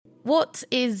What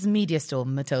is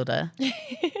MediaStorm, Matilda?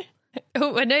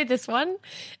 Oh, I know this one.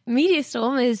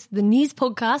 MediaStorm is the news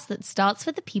podcast that starts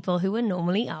with the people who are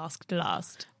normally asked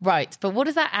last. Right, but what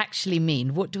does that actually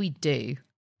mean? What do we do?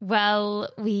 Well,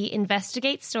 we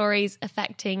investigate stories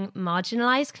affecting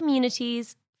marginalised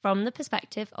communities from the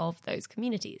perspective of those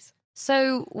communities.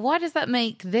 So why does that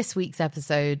make this week's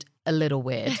episode a little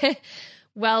weird?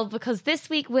 Well, because this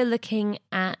week we're looking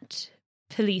at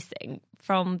policing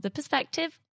from the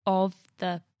perspective of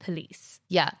the police.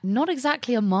 Yeah, not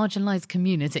exactly a marginalised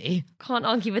community. Can't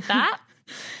argue with that.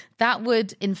 That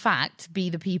would, in fact, be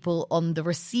the people on the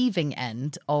receiving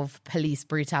end of police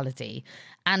brutality.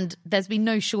 And there's been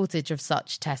no shortage of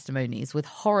such testimonies, with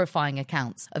horrifying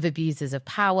accounts of abuses of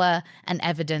power and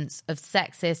evidence of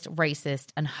sexist, racist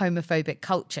and homophobic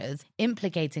cultures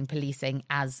implicating policing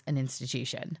as an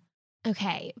institution.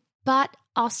 Okay, but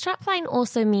our strapline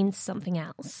also means something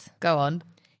else. Go on.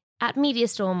 At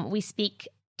MediaStorm, we speak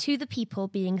to the people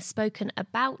being spoken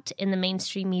about in the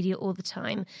mainstream media all the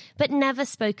time, but never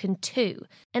spoken to.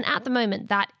 And at the moment,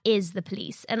 that is the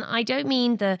police. And I don't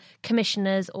mean the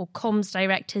commissioners or comms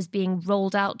directors being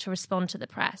rolled out to respond to the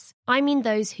press. I mean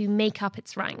those who make up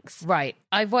its ranks. Right.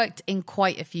 I've worked in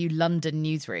quite a few London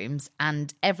newsrooms,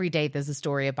 and every day there's a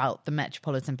story about the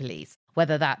Metropolitan Police,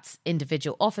 whether that's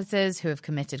individual officers who have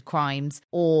committed crimes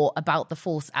or about the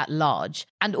force at large.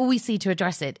 And all we see to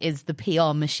address it is the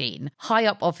PR machine.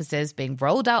 High-up officers being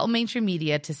rolled out on mainstream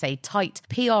media to say tight,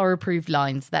 PR-approved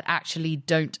lines that actually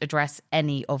don't address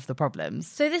any of the problems.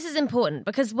 So this is important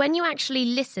because when you actually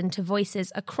listen to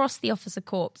voices across the officer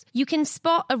corps, you can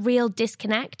spot a real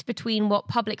disconnect between what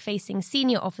public-facing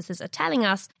senior officers are telling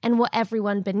us and what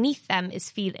everyone beneath them is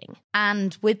feeling.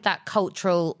 And with that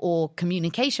cultural or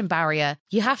communication barrier,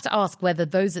 you have to ask whether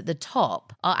those at the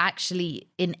top are actually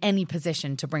in any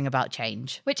position to bring about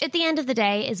change. Which at the end of the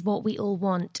day is what we all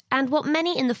want, and what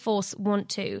many in the force want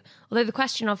too, although the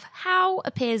question of how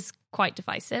appears quite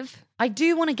divisive. I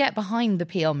do want to get behind the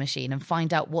PR machine and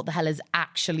find out what the hell is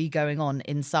actually going on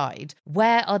inside.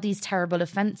 Where are these terrible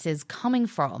offences coming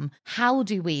from? How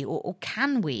do we or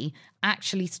can we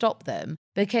actually stop them?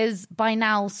 Because by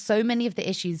now, so many of the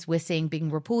issues we're seeing being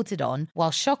reported on,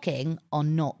 while shocking, are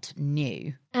not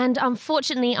new. And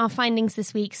unfortunately, our findings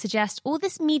this week suggest all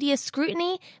this media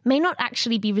scrutiny may not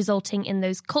actually be resulting in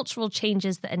those cultural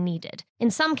changes that are needed.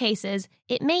 In some cases,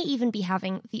 it may even be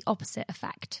having the opposite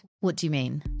effect. What do you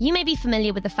mean? You may be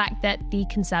familiar with the fact that the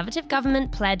Conservative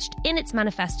government pledged in its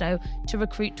manifesto to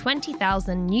recruit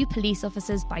 20,000 new police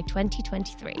officers by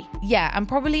 2023. Yeah, and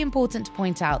probably important to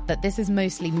point out that this is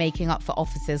mostly making up for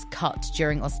officers cut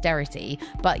during austerity.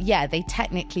 But yeah, they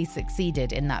technically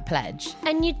succeeded in that pledge.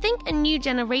 And you'd think a new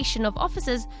generation of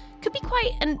officers could be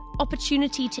quite an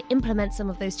opportunity to implement some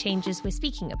of those changes we're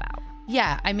speaking about.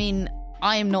 Yeah, I mean,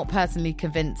 I am not personally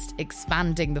convinced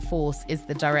expanding the force is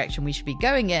the direction we should be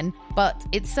going in, but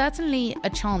it's certainly a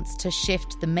chance to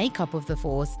shift the makeup of the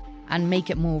force and make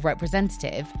it more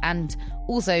representative, and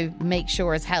also make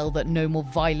sure as hell that no more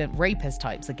violent rapist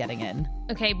types are getting in.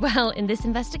 Okay, well, in this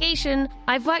investigation,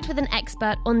 I've worked with an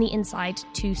expert on the inside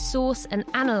to source and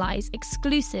analyse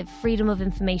exclusive freedom of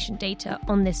information data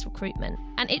on this recruitment.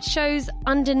 And it shows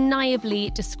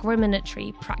undeniably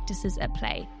discriminatory practices at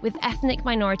play, with ethnic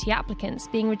minority applicants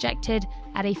being rejected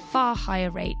at a far higher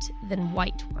rate than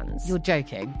white ones. You're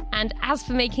joking. And as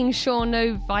for making sure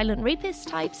no violent rapist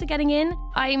types are getting in,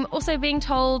 I'm also being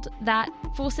told that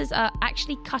forces are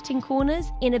actually cutting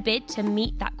corners in a bid to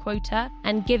meet that quota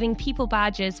and giving people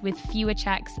badges with fewer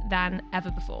checks than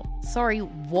ever before. Sorry,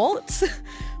 what?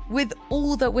 With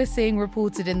all that we're seeing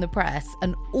reported in the press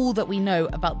and all that we know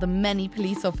about the many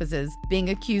police officers being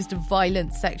accused of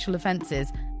violent sexual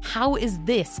offences, how is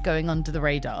this going under the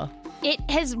radar? It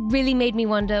has really made me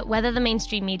wonder whether the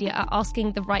mainstream media are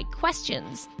asking the right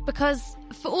questions. Because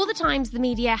for all the times the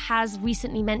media has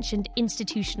recently mentioned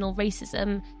institutional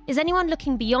racism, is anyone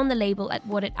looking beyond the label at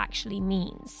what it actually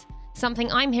means?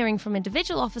 Something I'm hearing from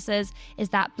individual officers is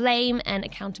that blame and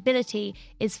accountability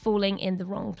is falling in the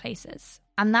wrong places.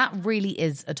 And that really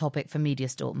is a topic for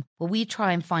MediaStorm, where we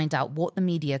try and find out what the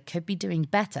media could be doing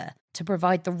better to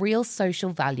provide the real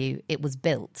social value it was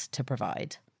built to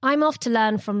provide. I'm off to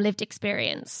learn from lived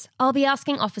experience. I'll be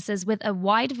asking officers with a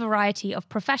wide variety of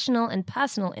professional and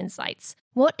personal insights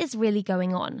what is really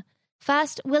going on.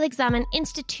 First, we'll examine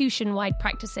institution-wide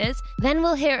practices, then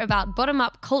we'll hear about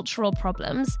bottom-up cultural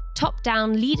problems,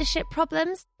 top-down leadership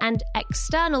problems, and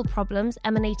external problems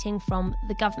emanating from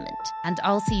the government. And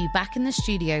I'll see you back in the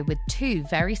studio with two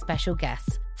very special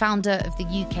guests. Founder of the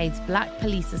UK's Black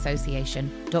Police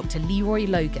Association, Dr. Leroy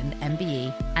Logan,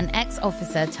 MBE, and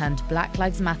ex-officer turned Black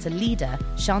Lives Matter leader,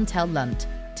 Chantelle Lunt,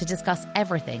 to discuss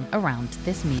everything around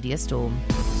this media storm.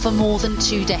 For more than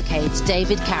 2 decades,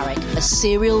 David Carrick, a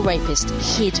serial rapist,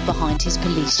 hid behind his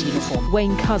police uniform.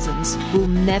 Wayne Couzens will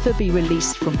never be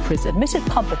released from prison. Admitted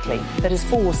publicly that his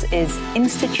force is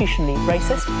institutionally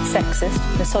racist,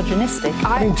 sexist, misogynistic.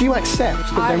 Do you accept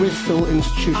that there is still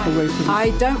institutional racism? I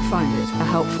don't find it a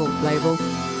helpful label.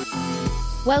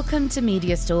 Welcome to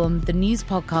Media Storm, the news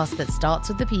podcast that starts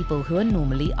with the people who are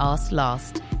normally asked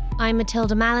last. I'm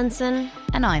Matilda Mallinson.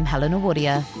 And I'm Helena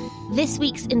Warrior. This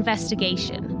week's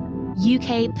investigation: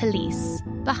 UK police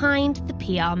behind the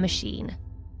PR machine.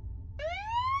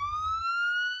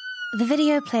 The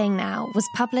video playing now was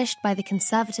published by the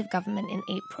Conservative government in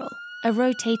April. A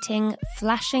rotating,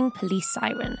 flashing police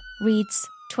siren reads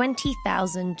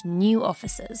 20,000 new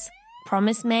officers.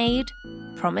 Promise made,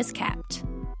 promise kept.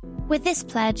 With this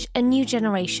pledge, a new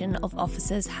generation of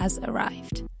officers has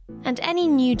arrived. And any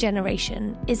new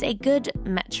generation is a good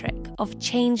metric of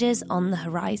changes on the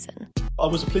horizon. I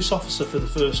was a police officer for the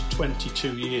first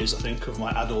 22 years, I think, of my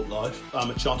adult life.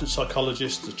 I'm a chartered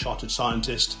psychologist, a chartered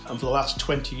scientist, and for the last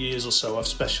 20 years or so I've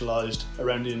specialised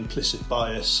around the implicit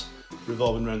bias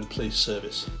revolving around the police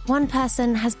service. One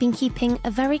person has been keeping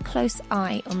a very close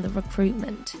eye on the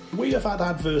recruitment. We have had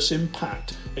adverse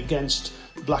impact against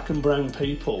black and brown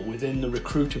people within the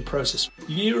recruiting process.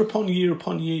 Year upon year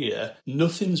upon year,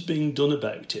 nothing's being done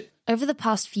about it. Over the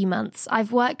past few months,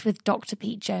 I've worked with Dr.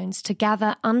 Pete Jones to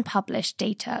gather unpublished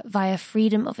data via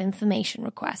Freedom of Information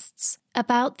requests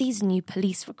about these new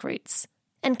police recruits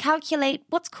and calculate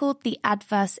what's called the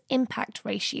adverse impact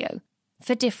ratio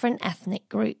for different ethnic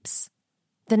groups.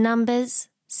 The numbers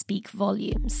speak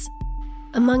volumes.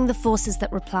 Among the forces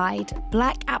that replied,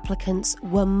 black applicants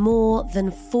were more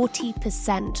than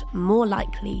 40% more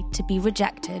likely to be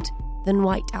rejected than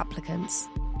white applicants.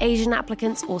 Asian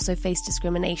applicants also faced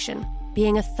discrimination,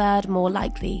 being a third more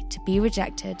likely to be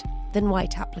rejected than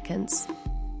white applicants.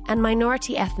 And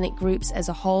minority ethnic groups as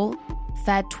a whole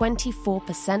fared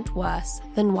 24% worse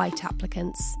than white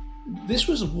applicants. This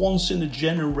was a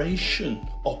once-in-a-generation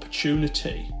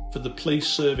opportunity for the police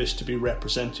service to be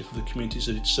representative of the communities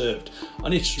that it served,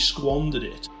 and it's squandered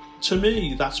it. To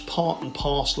me, that's part and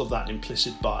parcel of that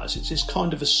implicit bias. It's this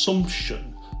kind of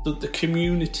assumption that the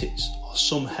communities are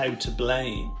somehow to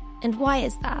blame. And why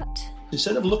is that?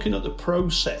 Instead of looking at the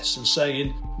process and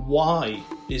saying, why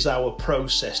is our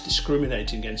process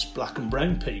discriminating against black and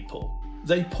brown people?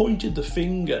 They pointed the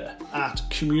finger at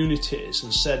communities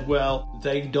and said, well,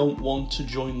 they don't want to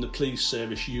join the police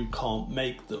service, you can't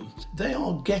make them. They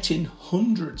are getting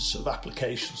hundreds of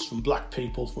applications from black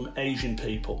people, from Asian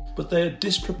people, but they are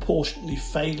disproportionately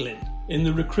failing in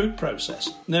the recruit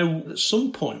process. Now, at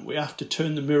some point, we have to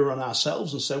turn the mirror on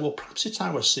ourselves and say, well, perhaps it's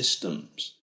our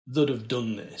systems that have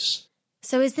done this.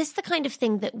 So is this the kind of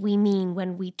thing that we mean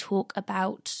when we talk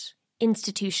about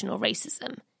institutional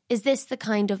racism? Is this the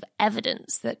kind of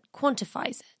evidence that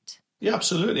quantifies it? Yeah,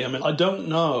 absolutely. I mean, I don't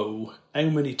know how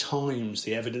many times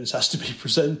the evidence has to be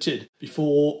presented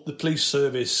before the police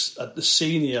service at the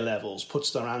senior levels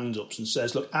puts their hand up and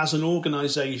says, look, as an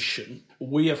organisation,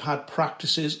 we have had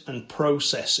practices and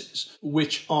processes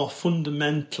which are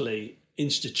fundamentally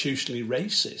institutionally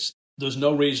racist. There's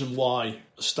no reason why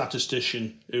a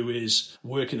statistician who is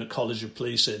working at College of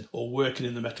Policing or working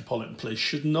in the Metropolitan Police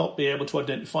should not be able to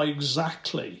identify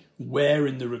exactly where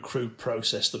in the recruit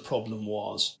process the problem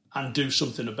was and do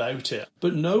something about it.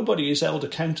 But nobody is held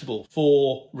accountable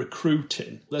for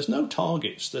recruiting. There's no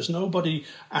targets. There's nobody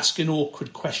asking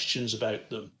awkward questions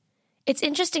about them. It's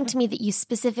interesting to me that you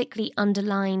specifically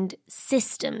underlined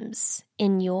systems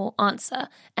in your answer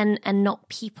and not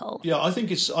people. Yeah, I think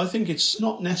it's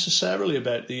not necessarily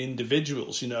about the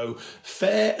individuals. You know,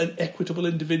 fair and equitable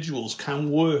individuals can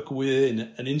work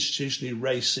within an institutionally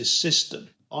racist system.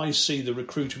 I see the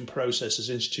recruiting process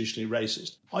as institutionally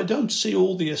racist. I don't see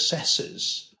all the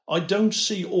assessors. I don't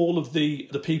see all of the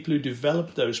people who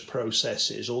develop those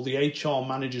processes or the HR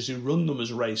managers who run them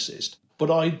as racist. But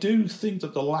I do think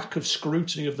that the lack of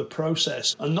scrutiny of the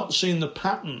process and not seeing the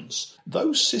patterns,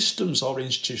 those systems are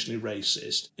institutionally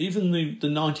racist. Even the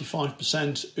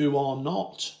 95% who are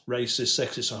not racist,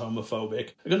 sexist or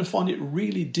homophobic are going to find it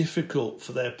really difficult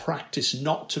for their practice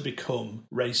not to become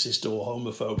racist or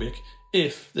homophobic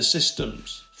if the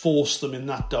systems force them in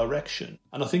that direction.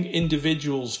 And I think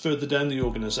individuals further down the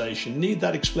organisation need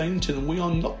that explained to them. We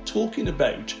are not talking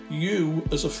about you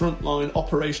as a frontline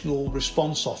operational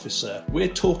response officer. We're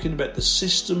talking about the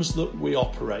systems that we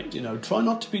operate. You know, try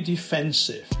not to be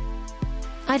defensive.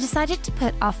 I decided to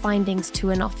put our findings to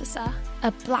an officer,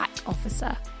 a black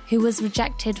officer, who was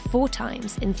rejected 4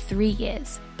 times in 3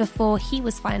 years before he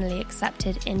was finally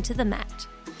accepted into the Met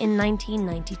in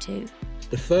 1992.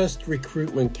 The first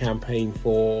recruitment campaign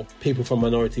for people from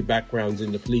minority backgrounds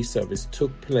in the police service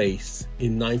took place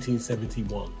in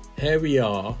 1971. Here we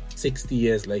are, 60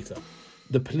 years later.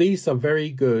 The police are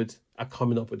very good at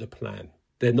coming up with a plan.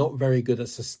 They're not very good at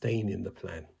sustaining the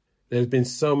plan. There's been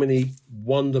so many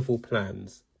wonderful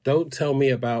plans. Don't tell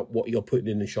me about what you're putting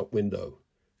in the shop window.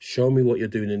 Show me what you're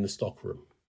doing in the stockroom.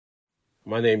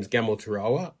 My name's Gamal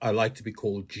Tarawa. I like to be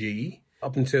called G.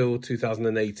 Up until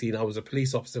 2018, I was a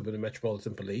police officer with the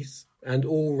Metropolitan Police and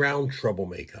all-round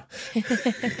troublemaker.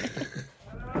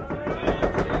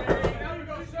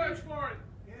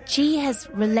 G has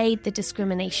relayed the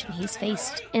discrimination he's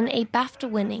faced in a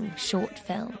BAFTA-winning short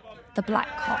film, The Black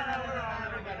Cop.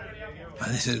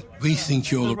 And they said, we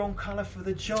think you're the wrong colour for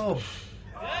the job.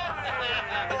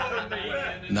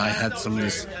 And I had some of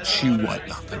this shoe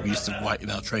whitener that we used to whiten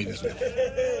our trainers with.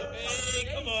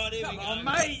 Come on,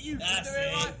 mate, you can do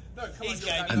it.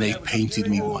 Right? And they painted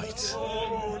me white.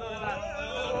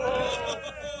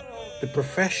 The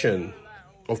profession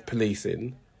of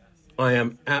policing, I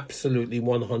am absolutely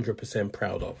 100%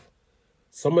 proud of.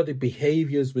 Some of the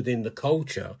behaviours within the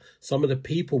culture, some of the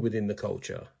people within the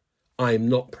culture, I am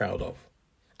not proud of.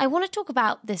 I want to talk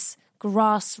about this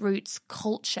grassroots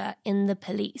culture in the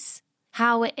police,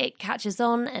 how it catches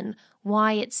on and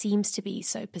why it seems to be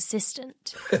so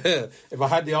persistent. If I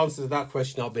had the answer to that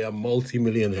question, I'd be a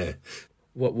multi-millionaire.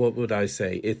 What would I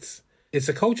say? It's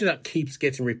a culture that keeps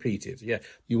getting repeated. Yeah,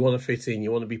 you want to fit in,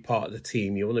 you want to be part of the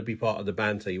team, you want to be part of the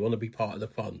banter, you want to be part of the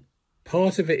fun.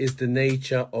 Part of it is the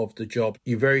nature of the job.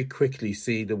 You very quickly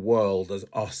see the world as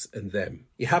us and them.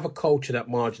 You have a culture that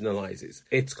marginalises.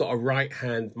 It's got a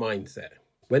right-hand mindset.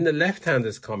 When the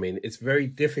left-handers come in, it's very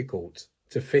difficult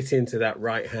to fit into that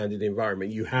right-handed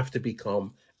environment. You have to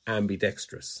become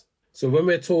ambidextrous. So when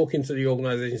we're talking to the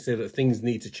organisation saying that things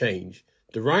need to change,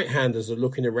 the right-handers are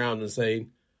looking around and saying,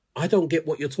 I don't get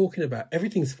what you're talking about.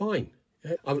 Everything's fine.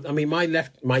 I mean, my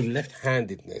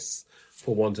left-handedness,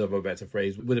 for want of a better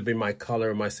phrase, would have been my colour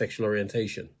and my sexual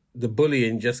orientation. The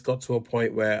bullying just got to a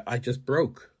point where I just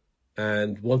broke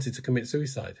and wanted to commit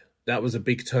suicide. That was a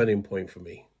big turning point for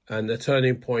me. And the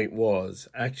turning point was,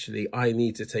 actually, I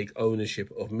need to take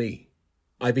ownership of me.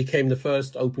 I became the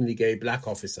first openly gay black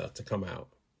officer to come out.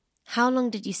 How long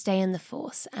did you stay in the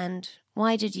force and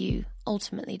why did you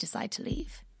ultimately decide to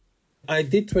leave? I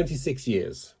did 26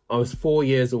 years. I was 4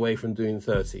 years away from doing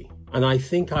 30. And I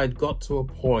think I'd got to a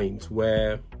point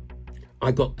where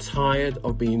I got tired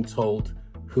of being told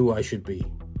who I should be.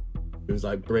 It was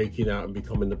like breaking out and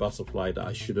becoming the butterfly that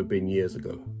I should have been years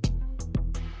ago.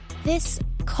 This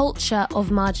culture of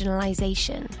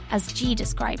marginalisation, as G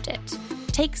described it,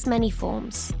 takes many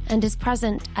forms and is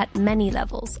present at many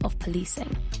levels of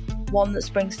policing. One that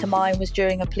springs to mind was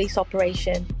during a police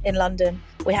operation in London.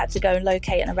 We had to go and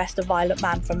locate and arrest a violent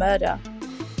man for murder.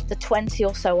 The 20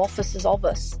 or so officers of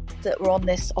us that were on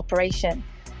this operation,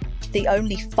 the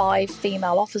only 5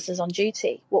 female officers on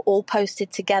duty, were all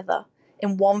posted together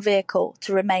in one vehicle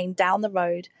to remain down the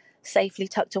road, safely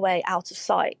tucked away out of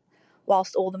sight,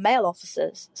 whilst all the male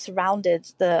officers surrounded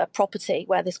the property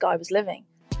where this guy was living.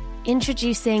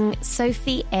 Introducing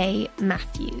Sophie A.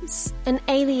 Matthews, an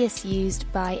alias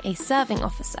used by a serving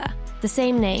officer, the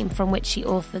same name from which she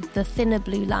authored The Thinner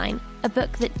Blue Line, a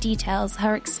book that details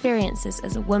her experiences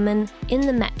as a woman in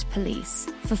the Met Police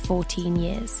for 14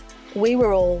 years. We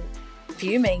were all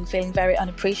fuming, feeling very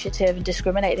unappreciative and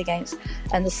discriminated against,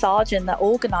 and the sergeant that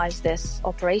organised this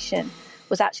operation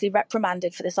was actually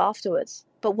reprimanded for this afterwards.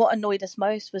 But what annoyed us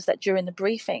most was that during the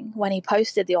briefing, when he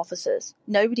posted the officers,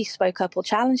 nobody spoke up or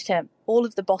challenged him. All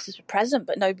of the bosses were present,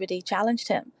 but nobody challenged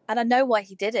him. And I know why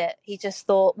he did it. He just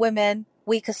thought, women,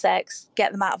 weaker sex,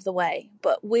 get them out of the way.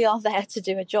 But we are there to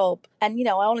do a job. And, you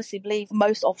know, I honestly believe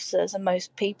most officers and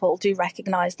most people do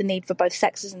recognise the need for both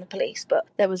sexes in the police. But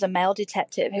there was a male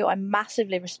detective who I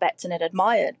massively respected and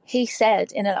admired. He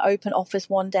said in an open office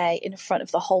one day in front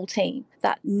of the whole team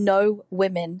that no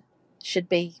women should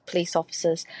be police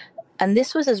officers. And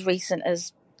this was as recent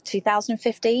as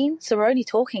 2015, so we're only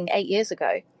talking 8 years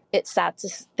ago. It's sad to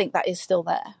think that is still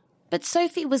there. But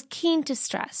Sophie was keen to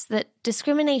stress that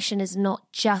discrimination is not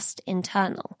just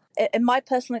internal. In my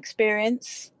personal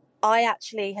experience, I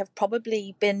actually have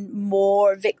probably been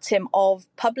more a victim of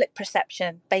public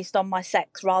perception based on my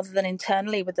sex rather than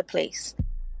internally with the police.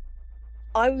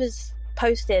 I was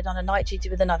posted on a night duty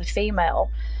with another female.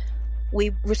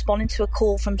 We responded to a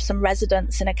call from some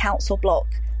residents in a council block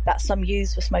that some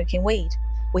youths were smoking weed.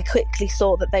 We quickly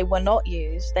saw that they were not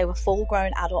youths, they were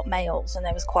full-grown adult males, and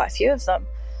there was quite a few of them.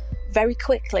 Very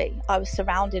quickly, I was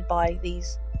surrounded by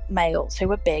these males who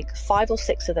were big, 5 or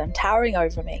 6 of them, towering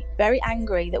over me, very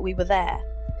angry that we were there.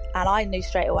 And I knew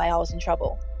straight away I was in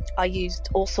trouble. I used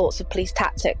all sorts of police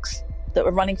tactics that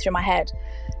were running through my head.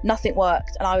 Nothing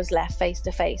worked, and I was left face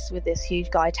to face with this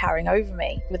huge guy towering over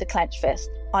me with a clenched fist.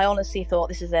 I honestly thought,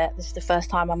 this is it. This is the first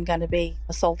time I'm going to be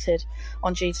assaulted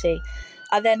on duty.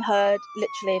 I then heard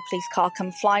literally a police car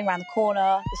come flying around the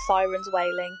corner, the sirens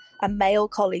wailing. A male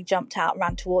colleague jumped out and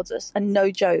ran towards us. And no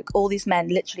joke, all these men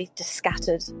literally just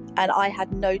scattered. And I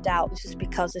had no doubt this was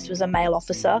because this was a male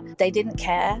officer. They didn't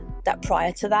care that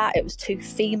prior to that, it was 2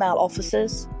 female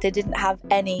officers. They didn't have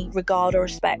any regard or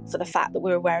respect for the fact that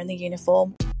we were wearing the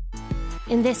uniform.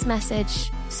 In this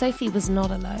message, Sophie was not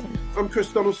alone. I'm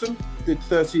Chris Donaldson, did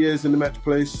 30 years in the Met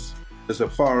Police as a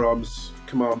firearms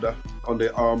commander on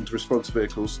the armed response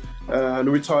vehicles and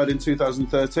retired in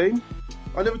 2013.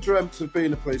 I never dreamt of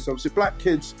being a police officer. Black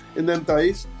kids in them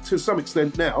days, to some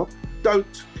extent now,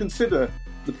 don't consider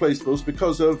the police force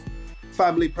because of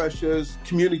family pressures,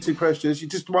 community pressures. You're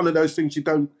just one of those things you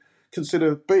don't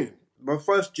consider being. My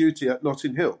first duty at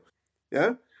Notting Hill,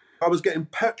 I was getting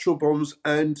petrol bombs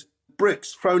and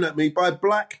bricks thrown at me by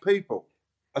black people.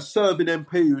 A serving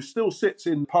MP who still sits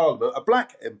in Parliament, a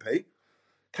black MP,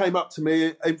 came up to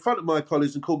me in front of my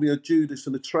colleagues and called me a Judas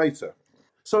and a traitor.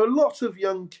 So a lot of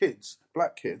young kids,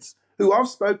 black kids, who I've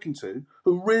spoken to,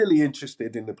 who are really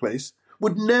interested in the police,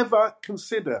 would never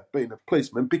consider being a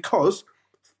policeman because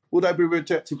would they be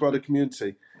rejected by the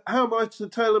community? How am I to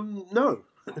tell them no?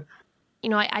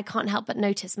 I can't help but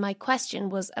notice my question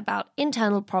was about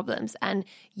internal problems and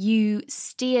you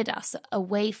steered us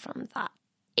away from that.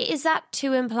 Is that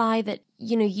to imply that,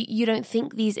 you don't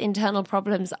think these internal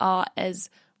problems are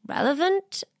as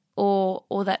relevant or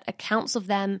that accounts of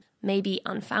them may be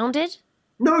unfounded?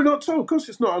 No, not at all. Of course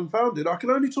it's not unfounded. I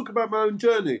can only talk about my own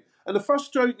journey. And the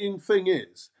frustrating thing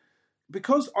is,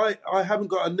 because I haven't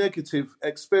got a negative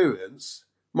experience,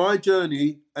 my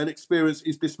journey and experience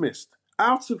is dismissed.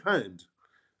 Out of hand.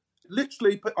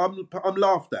 Literally, I'm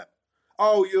laughed at.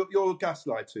 Oh, you're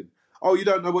gaslighting. Oh, you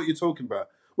don't know what you're talking about.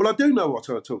 Well, I do know what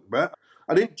I'm talking about.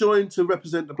 I didn't join to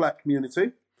represent the black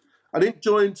community. I didn't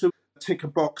join to tick a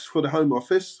box for the Home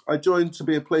Office. I joined to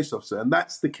be a police officer, and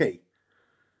that's the key.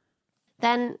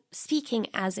 Then, speaking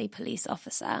as a police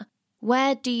officer,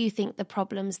 where do you think the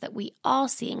problems that we are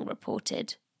seeing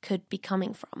reported could be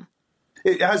coming from?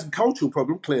 It has a cultural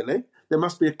problem, clearly. There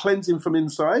must be a cleansing from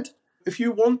inside. If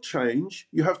you want change,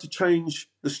 you have to change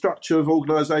the structure of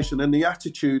organisation and the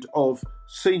attitude of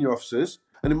senior officers.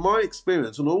 And in my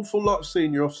experience, an awful lot of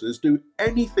senior officers do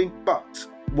anything but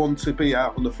want to be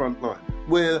out on the front line,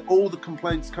 where all the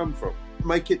complaints come from.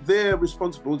 Make it their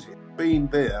responsibility, being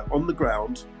there on the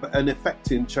ground and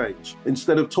effecting change,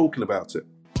 instead of talking about it.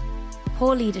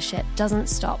 Poor leadership doesn't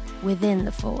stop within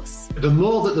the force. The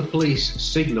more that the police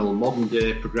signal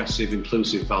modern-day progressive,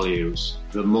 inclusive values,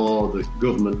 the more the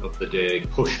government of the day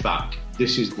push back.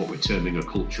 This is what we're terming a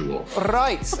culture war.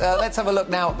 Right, let's have a look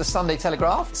now at the Sunday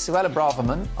Telegraph. Suella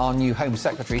Braverman, our new Home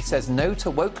Secretary, says no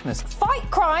to wokeness. Fight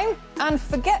crime and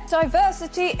forget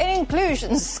diversity and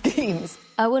inclusion schemes.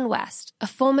 Owen West, a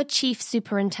former chief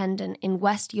superintendent in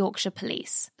West Yorkshire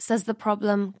Police, says the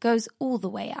problem goes all the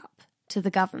way up to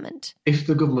the government. If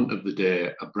the government of the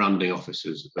day are branding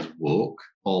officers as woke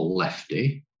or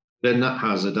lefty, then that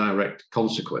has a direct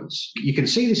consequence. You can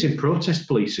see this in protest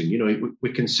policing.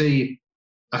 We can see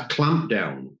a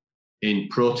clampdown in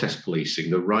protest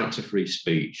policing, the right to free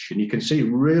speech, and you can see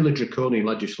really draconian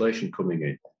legislation coming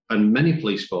in. And many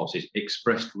police forces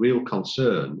expressed real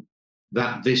concern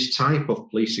that this type of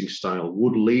policing style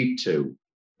would lead to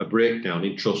a breakdown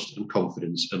in trust and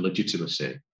confidence and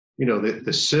legitimacy.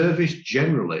 The service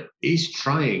generally is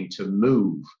trying to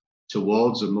move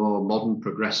towards a more modern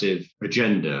progressive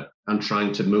agenda and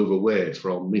trying to move away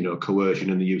from,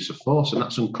 coercion and the use of force. And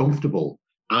that's uncomfortable,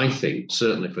 I think,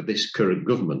 certainly for this current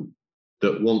government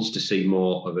that wants to see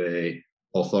more of a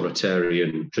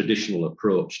authoritarian, traditional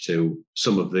approach to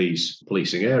some of these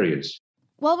policing areas.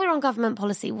 While we're on government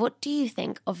policy, what do you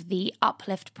think of the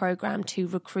Uplift programme to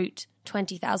recruit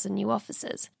 20,000 new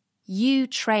officers? You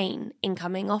train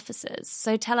incoming officers,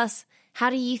 so tell us,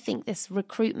 how do you think this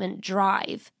recruitment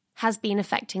drive has been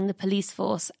affecting the police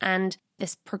force and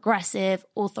this progressive,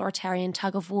 authoritarian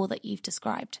tug-of-war that you've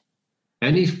described?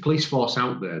 Any police force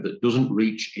out there that doesn't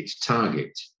reach its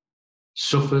target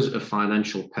suffers a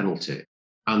financial penalty.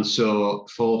 And so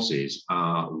forces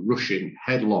are rushing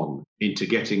headlong into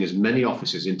getting as many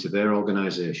officers into their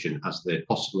organisation as they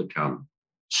possibly can.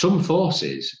 Some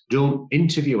forces don't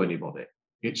interview anybody.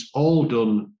 It's all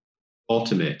done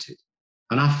automated.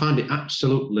 And I find it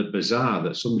absolutely bizarre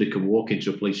that somebody can walk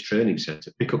into a police training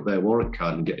centre, pick up their warrant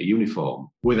card and get a uniform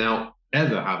without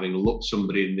ever having looked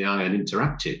somebody in the eye and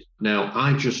interacted. Now,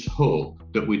 I just hope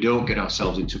that we don't get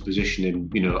ourselves into a position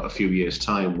in, a few years'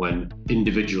 time when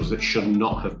individuals that should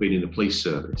not have been in the police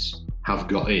service have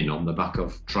got in on the back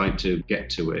of trying to get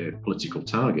to a political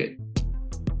target.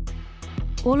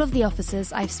 All of the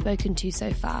officers I've spoken to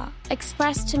so far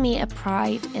expressed to me a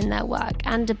pride in their work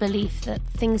and a belief that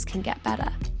things can get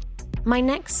better. My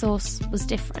next source was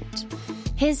different.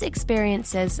 His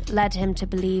experiences led him to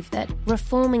believe that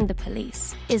reforming the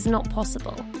police is not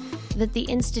possible, that the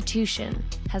institution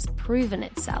has proven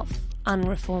itself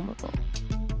unreformable.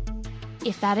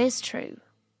 If that is true,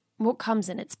 what comes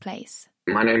in its place?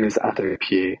 My name is Adam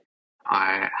Pugh.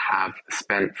 I have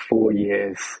spent 4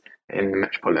 years in the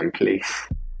Metropolitan Police.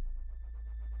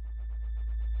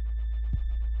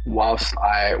 Whilst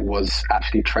I was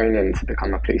actually training to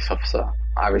become a police officer,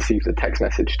 I received a text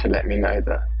message to let me know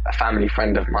that a family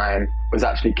friend of mine was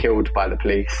actually killed by the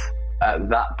police. At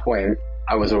that point,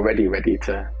 I was already ready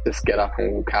to just get up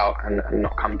and walk out and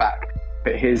not come back.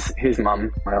 But his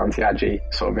mum, my auntie Aji,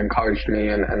 sort of encouraged me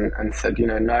and said,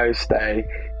 no, stay.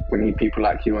 We need people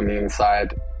like you on the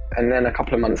inside. And then a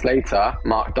couple of months later,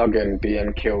 Mark Duggan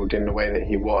being killed in the way that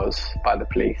he was by the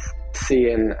police,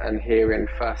 seeing and hearing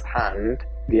firsthand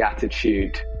the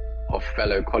attitude of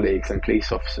fellow colleagues and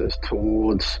police officers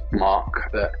towards Mark,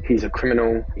 that he's a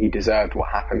criminal, he deserved what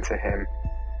happened to him.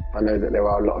 I know that there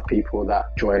are a lot of people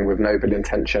that join with noble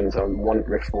intentions and want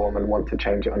reform and want to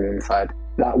change it on the inside.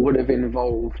 That would have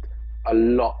involved a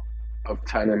lot of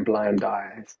turning blind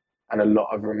eyes and a lot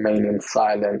of remaining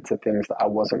silent to things that I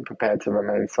wasn't prepared to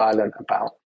remain silent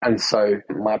about. And so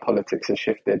my politics has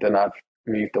shifted and I've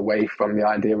moved away from the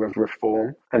idea of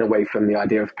reform and away from the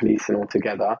idea of policing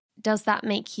altogether. Does that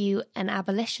make you an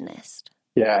abolitionist?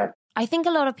 Yeah. I think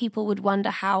a lot of people would wonder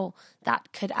how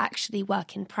that could actually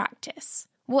work in practice.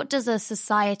 What does a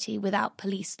society without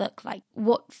police look like?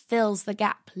 What fills the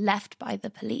gap left by the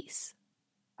police?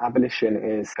 Abolition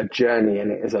is a journey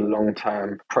and it is a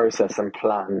long-term process and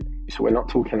plan. So we're not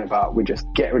talking about we just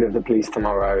get rid of the police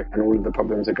tomorrow and all of the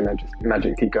problems are going to just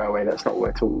magically go away. That's not what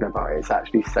we're talking about. It's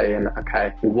actually saying,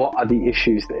 okay, what are the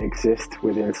issues that exist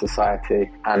within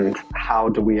society and how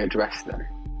do we address them?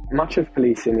 Much of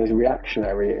policing is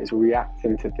reactionary. It is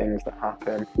reacting to things that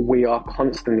happen. We are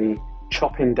constantly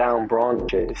chopping down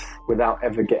branches without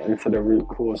ever getting to the root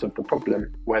cause of the problem,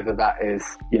 whether that is,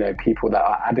 people that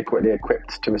are adequately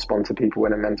equipped to respond to people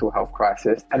in a mental health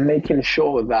crisis and making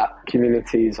sure that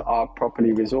communities are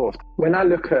properly resourced. When I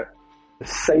look at the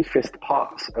safest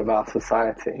parts of our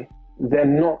society, they're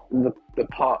not the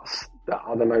parts that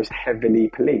are the most heavily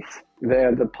policed.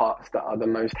 They're the parts that are the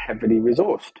most heavily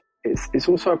resourced. It's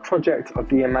also a project of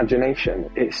the imagination.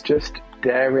 It's just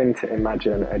daring to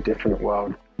imagine a different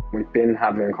world. We've been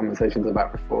having conversations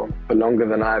about reform for longer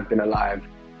than I've been alive.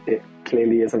 It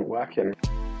clearly isn't working.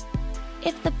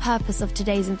 If the purpose of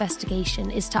today's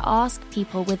investigation is to ask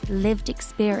people with lived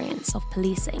experience of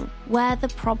policing where the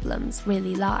problems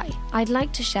really lie, I'd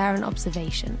like to share an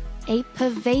observation. A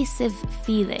pervasive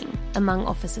feeling among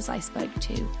officers I spoke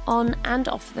to, on and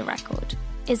off the record,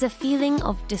 is a feeling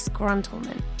of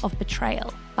disgruntlement, of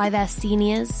betrayal by their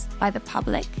seniors, by the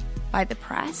public, by the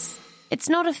press. It's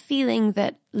not a feeling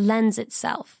that lends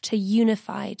itself to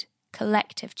unified,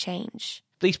 collective change.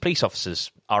 These police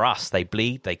officers are us. They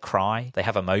bleed, they cry, they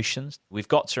have emotions. We've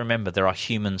got to remember there are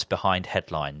humans behind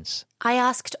headlines. I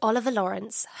asked Oliver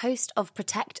Lawrence, host of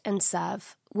Protect and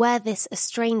Serve, where this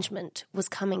estrangement was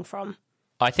coming from.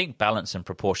 I think balance and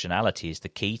proportionality is the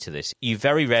key to this. You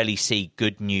very rarely see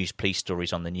good news police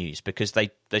stories on the news because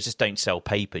they just don't sell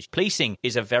papers. Policing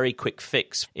is a very quick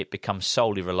fix. It becomes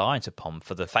solely reliant upon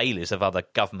for the failures of other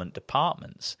government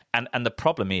departments. And the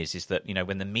problem is that,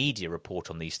 when the media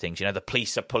report on these things, the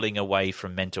police are pulling away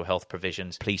from mental health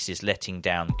provisions, police is letting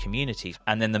down communities.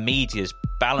 And then the media's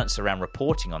balance around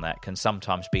reporting on that can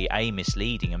sometimes be A,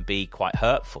 misleading and B, quite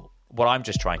hurtful. What I'm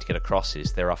just trying to get across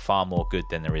is there are far more good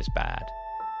than there is bad.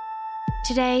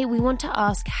 Today, we want to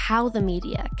ask how the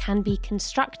media can be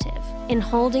constructive in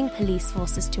holding police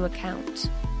forces to account,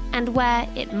 and where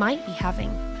it might be having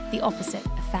the opposite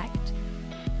effect.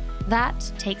 That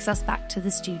takes us back to the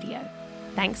studio.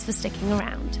 Thanks for sticking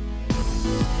around.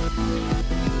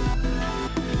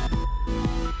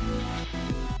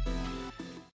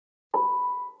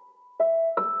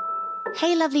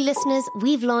 Hey lovely listeners,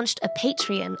 we've launched a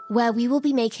Patreon where we will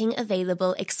be making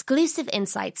available exclusive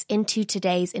insights into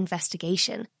today's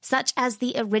investigation, such as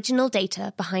the original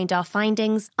data behind our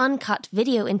findings, uncut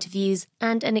video interviews,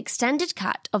 and an extended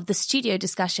cut of the studio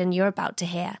discussion you're about to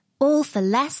hear. All for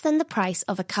less than the price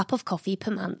of a cup of coffee per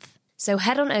month. So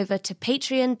head on over to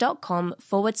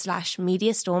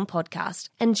patreon.com/Mediastorm podcast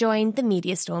and join the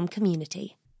Mediastorm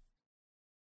community.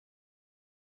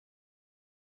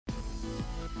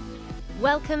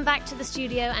 Welcome back to the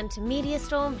studio and to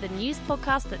Mediastorm, the news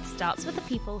podcast that starts with the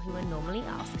people who are normally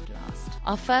asked last.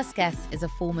 Our first guest is a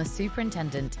former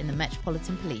superintendent in the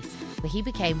Metropolitan Police, where he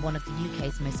became one of the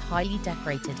UK's most highly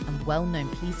decorated and well-known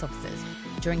police officers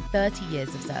during 30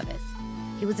 years of service.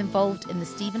 He was involved in the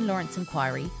Stephen Lawrence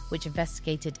inquiry, which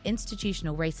investigated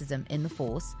institutional racism in the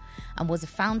force, and was a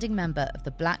founding member of the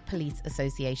Black Police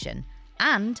Association,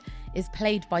 and is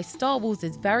played by Star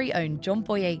Wars' very own John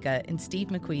Boyega in Steve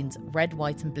McQueen's Red,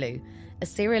 White and Blue, a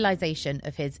serialisation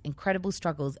of his incredible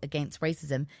struggles against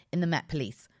racism in the Met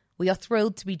Police. We are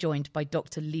thrilled to be joined by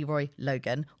Dr. Leroy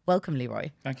Logan. Welcome, Leroy.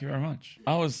 Thank you very much.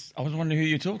 I was wondering who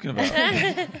you're talking about.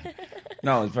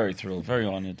 No, I was very thrilled, very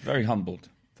honoured, very humbled.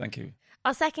 Thank you.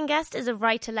 Our second guest is a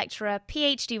writer, lecturer,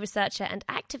 PhD researcher and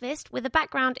activist with a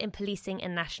background in policing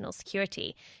and national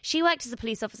security. She worked as a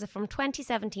police officer from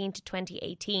 2017 to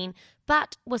 2018,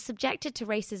 but was subjected to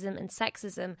racism and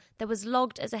sexism that was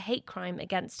logged as a hate crime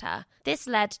against her. This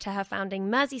led to her founding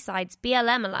Merseyside's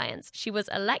BLM Alliance. She was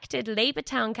elected Labour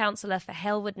Town Councillor for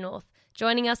Halewood North.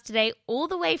 Joining us today all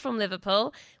the way from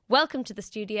Liverpool, welcome to the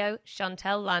studio,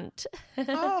 Chantelle Lunt.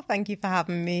 Oh, thank you for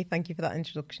having me. Thank you for that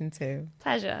introduction too.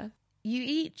 Pleasure. You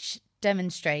each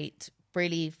demonstrate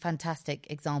really fantastic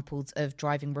examples of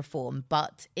driving reform,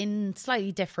 but in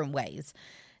slightly different ways.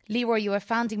 Leroy, you are a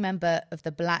founding member of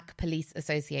the Black Police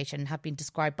Association and have been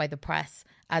described by the press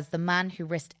as the man who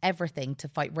risked everything to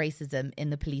fight racism in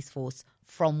the police force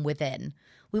from within.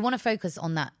 We want to focus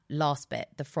on that last bit,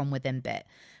 the from within bit.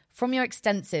 From your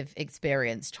extensive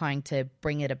experience trying to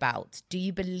bring it about, do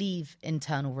you believe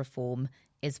internal reform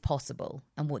is possible?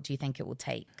 And what do you think it will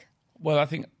take? Well, I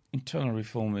think internal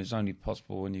reform is only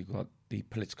possible when you've got the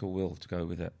political will to go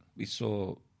with it. We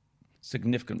saw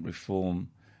significant reform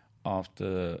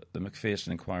after the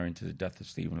Macpherson inquiry into the death of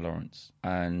Stephen Lawrence,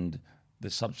 and the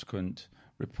subsequent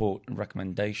report and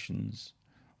recommendations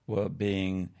were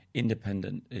being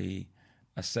independently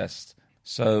assessed.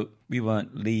 So we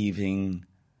weren't leaving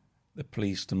the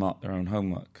police to mark their own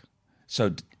homework.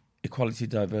 So equality,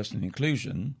 diversity and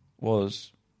inclusion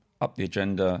was up the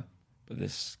agenda, but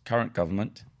this current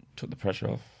government took the pressure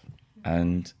off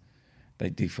and they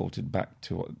defaulted back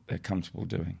to what they're comfortable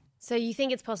doing. So you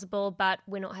think it's possible, but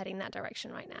we're not heading that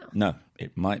direction right now? No,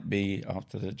 it might be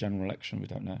after the general election, we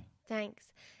don't know.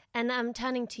 Thanks. And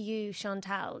turning to you,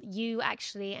 Chantelle, you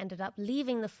actually ended up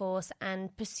leaving the force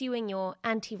and pursuing your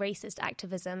anti-racist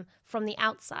activism from the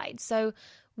outside. So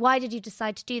why did you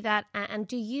decide to do that? And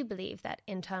do you believe that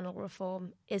internal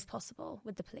reform is possible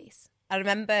with the police? I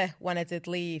remember when I did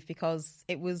leave because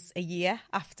it was a year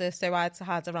after, so I'd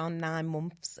had around 9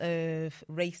 months of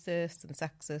racist and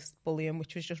sexist bullying,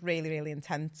 which was just really, really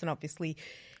intense and obviously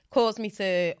caused me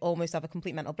to almost have a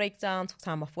complete mental breakdown, took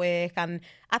time off work. And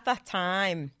at that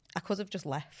time, I could have just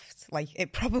left. Like,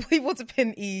 it probably would have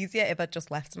been easier if I'd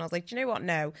just left. And I was like, do you know what?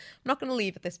 No, I'm not going to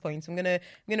leave at this point. I'm going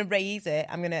to raise it.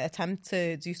 I'm going to attempt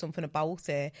to do something about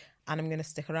it, and I'm going to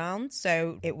stick around.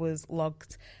 So it was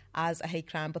logged as a hate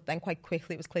crime, but then quite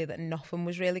quickly it was clear that nothing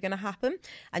was really going to happen.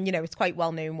 And, you know, it's quite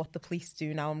well known what the police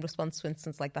do now in response to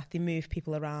incidents like that. They move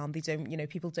people around. They don't, you know,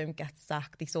 people don't get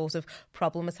sacked. They sort of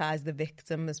problematise the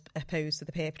victim as opposed to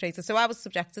the perpetrator. So I was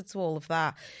subjected to all of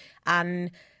that.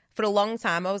 And for a long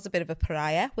time, I was a bit of a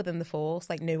pariah within the force.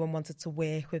 Like, no one wanted to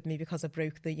work with me because I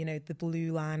broke the, you know, the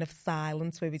blue line of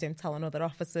silence where we don't tell on other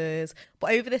officers.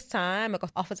 But over this time, I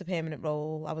got offered a permanent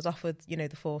role. I was offered, you know,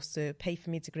 the force to pay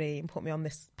for my degree and put me on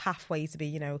this pathway to be,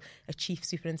 you know, a chief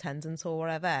superintendent or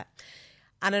whatever.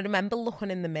 And I remember looking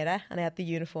in the mirror and I had the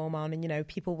uniform on and, you know,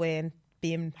 people weren't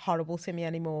being horrible to me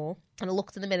anymore. And I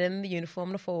looked in the mirror in the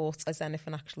uniform and I thought, has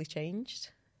anything actually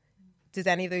changed? Did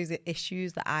any of those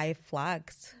issues that I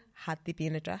flagged, had they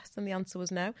been addressed? And the answer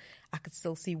was no. I could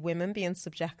still see women being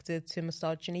subjected to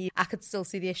misogyny. I could still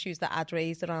see the issues that I'd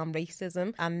raised around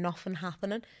racism and nothing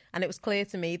happening. And it was clear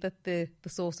to me that the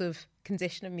sort of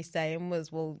condition of me staying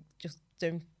was, well, just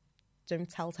don't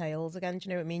tell tales again. Do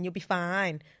you know what I mean? You'll be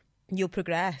fine. You'll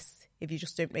progress if you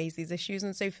just don't raise these issues.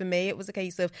 And so for me, it was a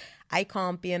case of, I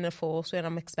can't be in a force where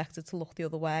I'm expected to look the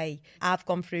other way. I've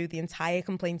gone through the entire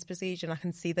complaints procedure and I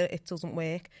can see that it doesn't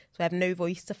work. So I have no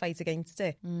voice to fight against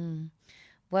it.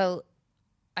 Well,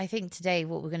 I think today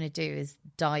what we're going to do is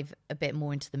dive a bit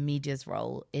more into the media's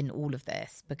role in all of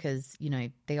this, because, you know,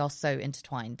 they are so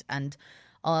intertwined. And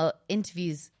our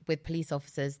interviews with police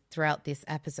officers throughout this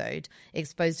episode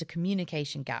exposed a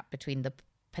communication gap between the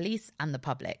police and the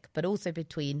public, but also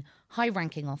between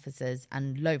high-ranking officers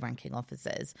and low-ranking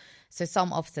officers. So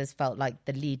some officers felt like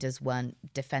the leaders weren't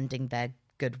defending their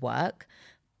good work.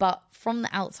 But from the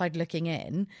outside looking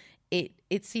in,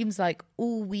 it seems like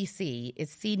all we see is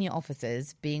senior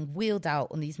officers being wheeled out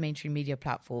on these mainstream media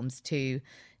platforms to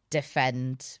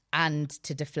defend and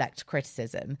to deflect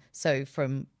criticism. So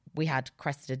we had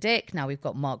Cressida Dick, now we've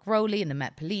got Mark Rowley in the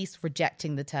Met Police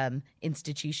rejecting the term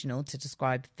institutional to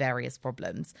describe various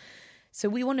problems. So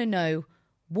we want to know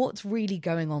what's really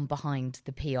going on behind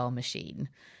the PR machine.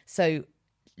 So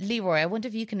Leroy, I wonder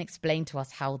if you can explain to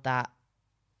us how that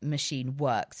machine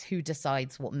works. Who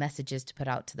decides what messages to put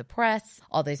out to the press?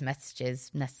 Are those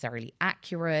messages necessarily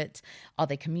accurate? Are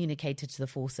they communicated to the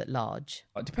force at large?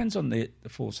 It depends on the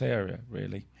force area,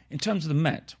 really. In terms of the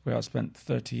Met, where I spent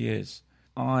 30 years,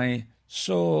 I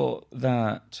saw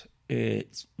that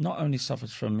it not only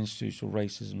suffers from institutional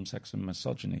racism, sexism, and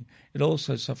misogyny, it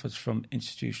also suffers from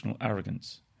institutional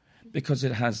arrogance because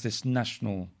it has this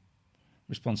national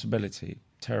responsibility,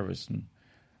 terrorism,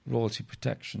 royalty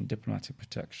protection, diplomatic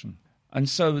protection. And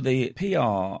so the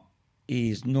PR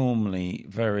is normally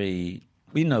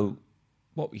we know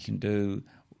what we can do,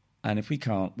 and if we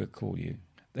can't, we'll call you.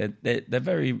 They're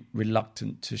very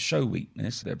reluctant to show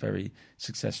weakness. They're very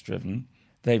success-driven.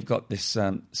 They've got this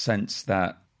sense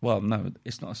that, well, no,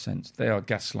 it's not a sense. They are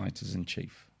gaslighters in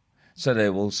chief. So they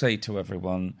will say to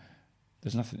everyone,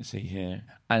 there's nothing to see here.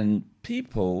 And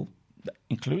people,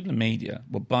 including the media,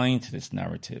 were buying into this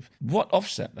narrative. What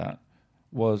offset that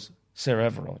was Sarah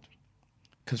Everard.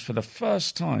 Because for the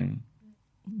first time,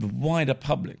 the wider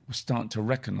public was starting to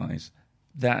recognise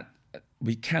that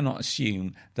we cannot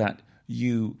assume that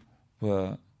you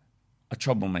were a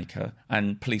troublemaker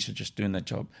and police were just doing their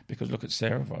job. Because look at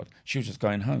Sarah Everard. She was just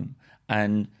going home.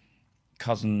 And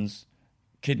cousins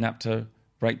kidnapped her,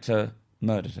 raped her,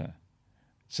 murdered her.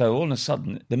 So all of a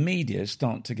sudden, the media is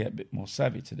starting to get a bit more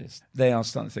savvy to this. They are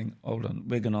starting to think, hold on,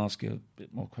 we're going to ask you a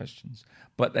bit more questions.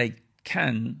 But they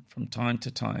can, from time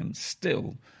to time,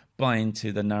 still buy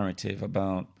into the narrative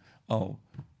about, oh,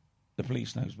 the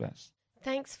police knows best.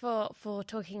 Thanks for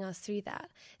talking us through that.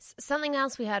 Something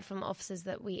else we heard from officers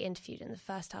that we interviewed in the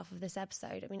first half of this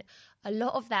episode, I mean, a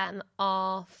lot of them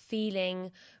are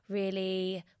feeling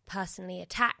really personally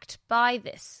attacked by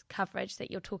this coverage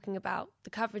that you're talking about, the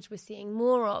coverage we're seeing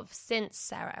more of since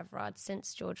Sarah Everard,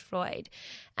 since George Floyd.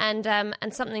 And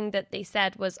something that they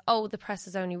said was, oh, the press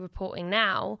is only reporting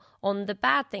now on the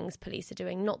bad things police are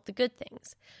doing, not the good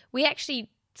things. We actually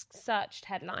searched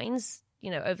headlines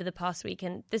over the past week,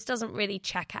 and this doesn't really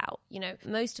check out.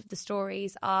 Most of the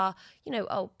stories are,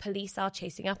 oh, police are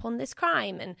chasing up on this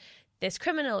crime and this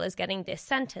criminal is getting this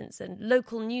sentence, and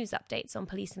local news updates on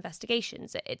police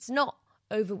investigations. It's not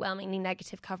overwhelmingly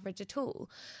negative coverage at all.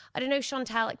 I don't know,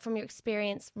 Chantelle, from your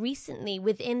experience recently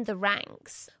within the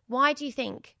ranks, why do you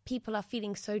think people are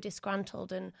feeling so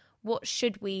disgruntled, and what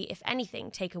should we, if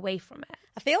anything, take away from it?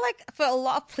 I feel like for a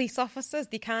lot of police officers,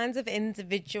 they kind of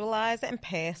individualise it and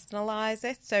personalise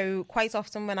it. So quite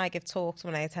often when I give talks,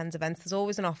 when I attend events, there's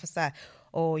always an officer,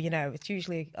 or, it's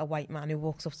usually a white man who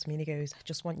walks up to me and he goes, I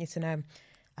just want you to know,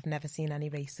 I've never seen any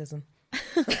racism.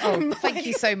 Oh, thank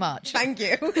you so much. Thank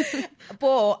you.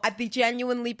 But they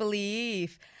genuinely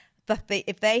believe that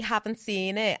if they haven't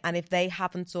seen it and if they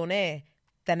haven't done it,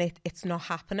 then it's not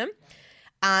happening.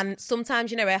 And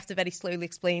sometimes, I have to very slowly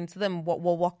explain to them,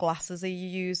 what glasses are you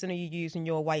using? Are you using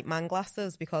your white man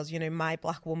glasses? Because, my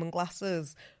black woman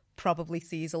glasses probably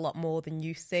sees a lot more than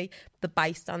you see. The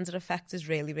bystander effect is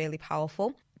really, really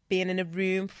powerful. Being in a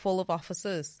room full of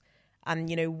officers and,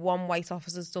 one white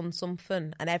officer's done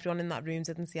something and everyone in that room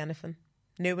didn't see anything.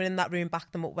 No one in that room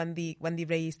backed them up when they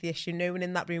raised the issue. No one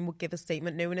in that room would give a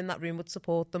statement. No one in that room would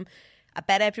support them. I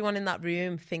bet everyone in that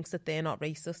room thinks that they're not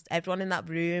racist. Everyone in that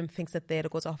room thinks that they're a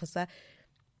good officer.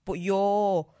 But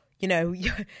your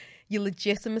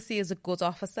legitimacy as a good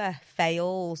officer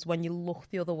fails when you look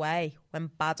the other way,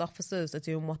 when bad officers are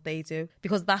doing what they do,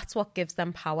 because that's what gives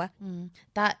them power.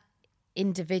 That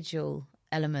individual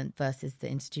element versus the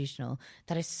institutional,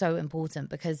 that is so important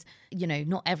because,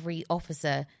 not every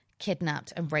officer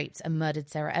kidnapped and raped and murdered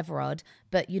Sarah Everard,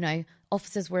 but,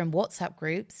 officers were in WhatsApp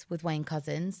groups with Wayne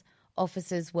Couzens.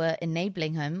 Officers were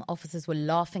enabling him. Officers were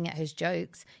laughing at his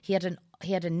jokes. He had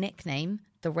a nickname,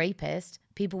 the rapist.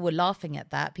 People were laughing at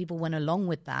that. People went along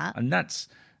with that. And that's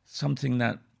something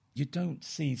that you don't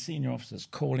see senior officers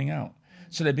calling out.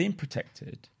 So they're being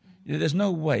protected. There's no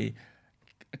way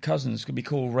Couzens could be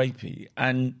called rapey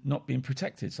and not being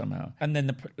protected somehow. And then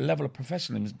the level of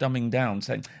professionalism is dumbing down,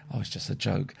 saying, oh, it's just a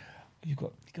joke. You've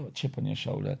got a chip on your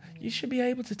shoulder. You should be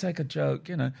able to take a joke,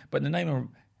 But in the name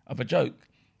of a joke,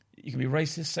 You can be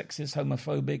racist, sexist,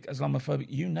 homophobic, Islamophobic,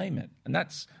 you name it. And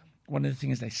that's one of the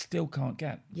things they still can't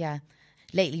get. Yeah.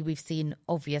 Lately, we've seen,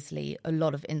 obviously, a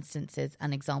lot of instances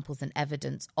and examples and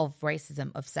evidence of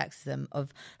racism, of sexism,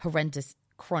 of horrendous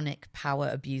chronic power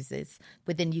abuses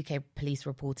within UK police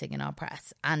reporting in our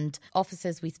press. And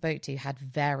officers we spoke to had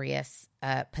various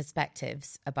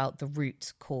perspectives about the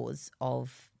root cause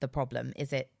of the problem.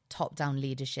 Is it top-down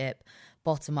leadership,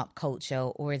 bottom-up culture,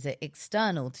 or is it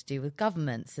external to do with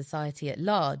government, society at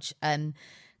large?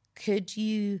 Could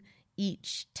you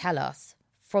each tell us,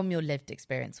 from your lived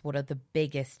experience, what are the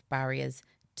biggest barriers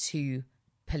to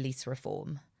police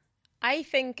reform? I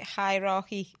think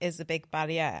hierarchy is a big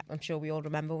barrier. I'm sure we all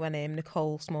remember when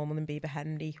Nicole Smallman and Bieber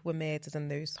Henry were murdered and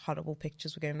those horrible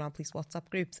pictures were going around police WhatsApp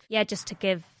groups. Yeah, just to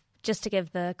give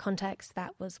the context,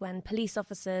 that was when police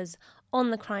officers on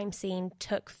the crime scene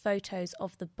took photos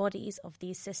of the bodies of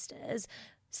these sisters,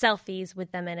 selfies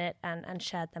with them in it, and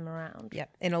shared them around. Yeah,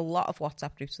 in a lot of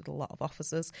WhatsApp groups with a lot of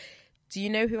officers. Do you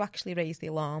know who actually raised the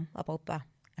alarm about that?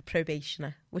 A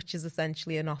probationer, which is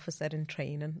essentially an officer in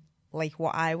training, like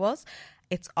what I was.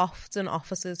 It's often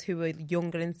officers who are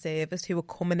younger in service who are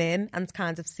coming in and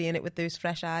kind of seeing it with those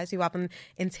fresh eyes, who haven't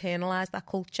internalised that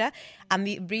culture. And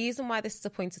the reason why this is a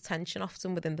point of tension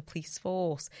often within the police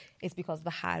force is because of the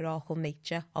hierarchical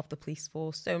nature of the police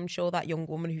force. So I'm sure that young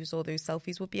woman who saw those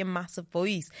selfies would be a massive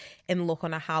voice in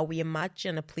looking at how we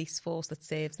imagine a police force that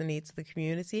serves the needs of the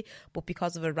community. But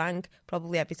because of her rank,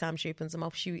 probably every time she opens her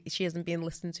mouth, she isn't being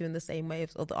listened to in the same way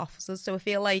as other officers. So I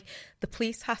feel like the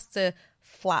police has to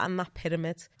flatten that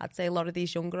pyramid. I'd say a lot of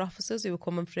these younger officers who are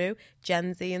coming through,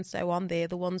 Gen Z and so on, they're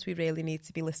the ones we really need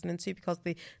to be listening to, because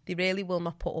they really will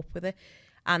not put up with it.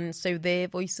 And so their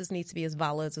voices need to be as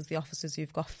valid as the officers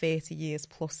who've got 30 years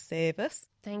plus service.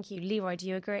 Thank you. Leroy, do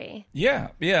you agree? Yeah,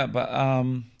 but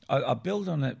I build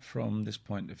on it from this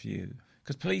point of view,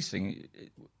 because policing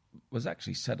was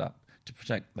actually set up to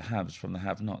protect the haves from the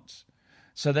have-nots.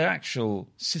 So their actual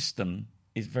system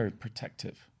is very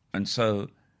protective. And so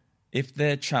if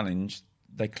they're challenged,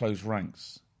 they close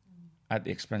ranks at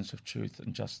the expense of truth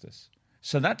and justice.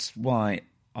 So that's why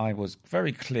I was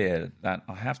very clear that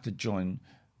I have to join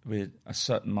with a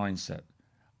certain mindset.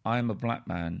 I am a black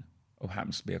man who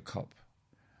happens to be a cop.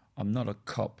 I'm not a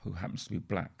cop who happens to be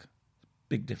black.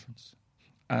 Big difference.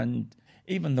 And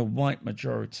even the white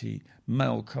majority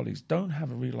male colleagues don't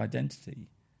have a real identity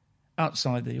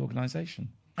outside the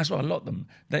organisation. That's why a lot of them,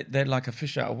 they're like a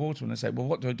fish out of water when they say, well,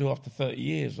 what do I do after 30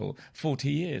 years or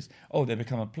 40 years? Oh, they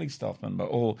become a police staff member,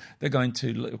 or they're going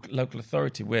to local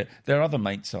authority where their other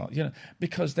mates are,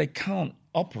 because they can't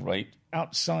operate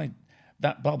outside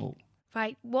that bubble.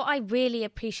 Right. What I really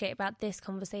appreciate about this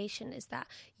conversation is that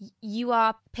you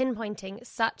are pinpointing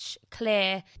such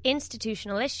clear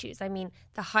institutional issues. I mean,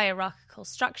 the hierarchical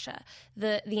structure,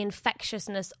 the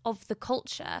infectiousness of the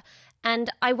culture.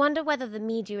 And I wonder whether the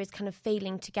media is kind of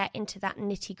failing to get into that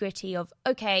nitty-gritty of,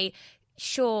 okay,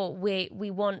 sure, we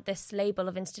want this label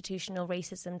of institutional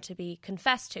racism to be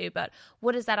confessed to, but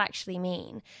what does that actually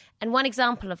mean? And one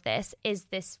example of this is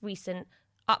this recent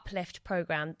Uplift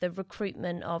program, the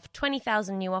recruitment of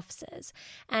 20,000 new officers.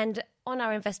 And on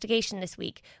our investigation this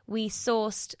week, we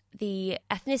sourced the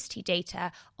ethnicity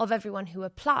data of everyone who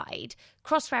applied,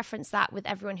 cross-referenced that with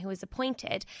everyone who was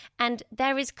appointed, and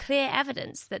there is clear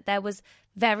evidence that there was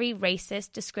very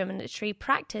racist, discriminatory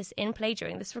practice in play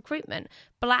during this recruitment.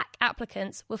 Black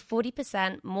applicants were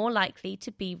 40% more likely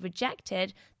to be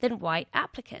rejected than white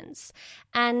applicants.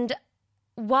 And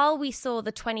while we saw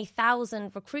the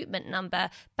 20,000 recruitment number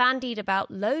bandied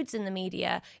about loads in the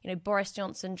media, Boris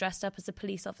Johnson dressed up as a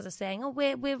police officer saying, oh,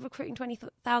 we're recruiting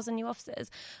 20,000 new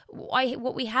officers.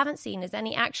 What we haven't seen is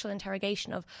any actual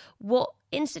interrogation of what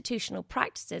institutional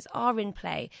practices are in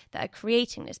play that are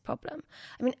creating this problem.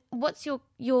 I mean, what's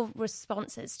your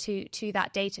responses to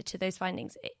that data, to those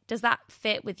findings? Does that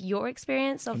fit with your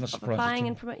experience of applying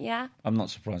and promoting? Yeah? I'm not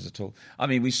surprised at all. I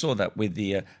mean, we saw that with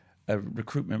the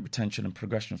recruitment, retention and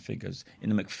progression figures in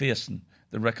the Macpherson.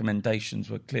 The recommendations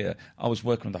were clear. I was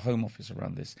working with the Home Office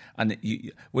around this. And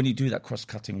when you do that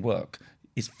cross-cutting work,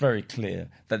 it's very clear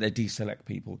that they deselect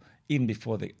people even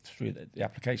before through the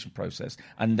application process.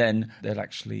 And then they'll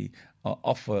actually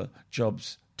offer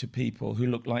jobs to people who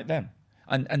look like them.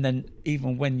 And then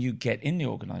even when you get in the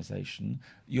organisation,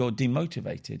 you're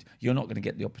demotivated. You're not going to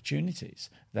get the opportunities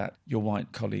that your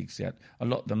white colleagues get. A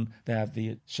lot of them, they have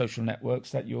the social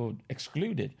networks that you're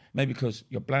excluded, maybe because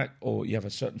you're black or you have a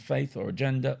certain faith or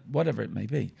agenda, whatever it may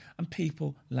be. And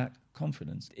people lack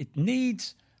confidence. It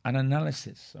needs an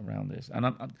analysis around this.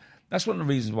 And that's one of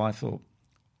the reasons why I thought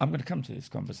I'm going to come to this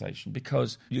conversation,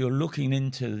 because you're looking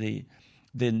into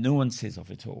the nuances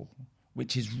of it all.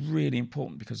 which is really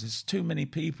important because there's too many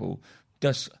people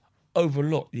just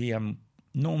overlook the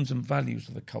norms and values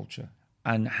of the culture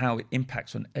and how it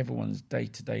impacts on everyone's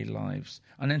day-to-day lives.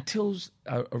 And until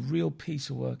a real piece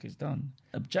of work is done,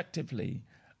 objectively,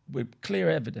 with clear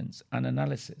evidence and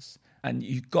analysis, and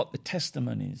you've got the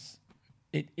testimonies,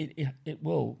 it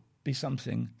will be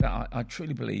something that I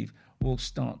truly believe will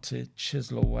start to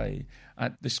chisel away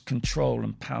at this control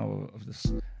and power of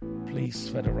this police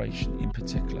federation in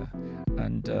particular,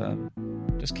 and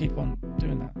just keep on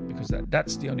doing that, because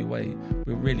that's the only way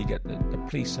we'll really get the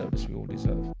police service we all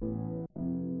deserve.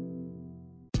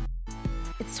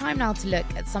 It's time now to look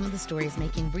at some of the stories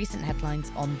making recent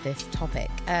headlines on this topic.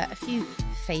 A few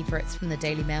favourites from the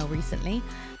Daily Mail recently.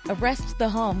 Arrest the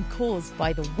harm caused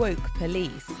by the woke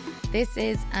police. This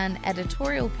is an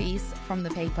editorial piece from the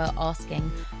paper asking,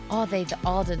 are they the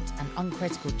ardent and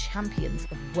uncritical champions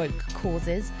of woke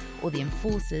causes or the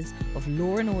enforcers of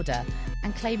law and order?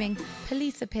 And claiming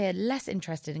police appear less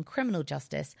interested in criminal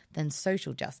justice than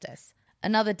social justice.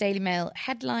 Another Daily Mail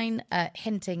headline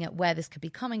hinting at where this could be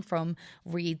coming from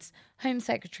reads, Home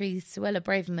Secretary Suella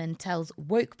Braverman tells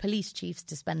woke police chiefs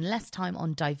to spend less time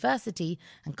on diversity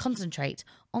and concentrate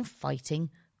on fighting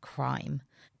crime.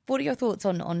 What are your thoughts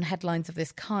on headlines of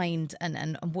this kind,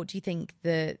 and what do you think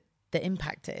the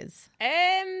impact is?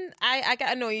 I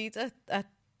get annoyed at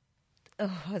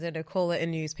I don't know, call it a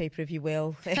newspaper if you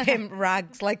will,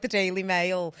 rags like the Daily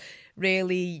Mail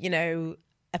really,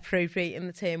 appropriating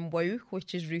the term woke,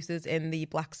 which is rooted in the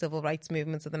black civil rights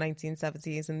movements of the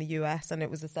 1970s in the US, and it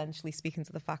was essentially speaking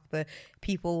to the fact that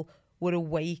people were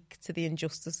awake to the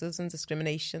injustices and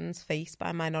discriminations faced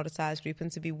by a minoritised group,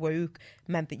 and to be woke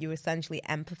meant that you essentially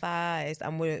empathised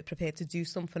and were prepared to do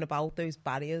something about those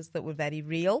barriers that were very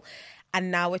real.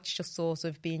 And now it's just sort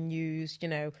of being used,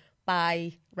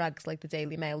 by rags like the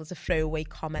Daily Mail as a throwaway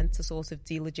comment to sort of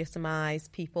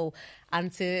delegitimise people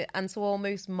and to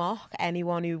almost mock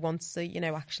anyone who wants to,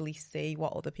 actually see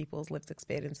what other people's lived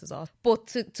experiences are. But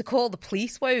to call the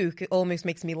police woke, it almost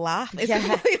makes me laugh. It's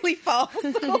completely false.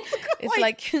 It's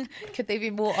like, could they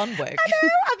be more unwoke? I know.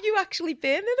 Have you actually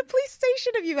been in a police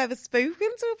station? Have you ever spoken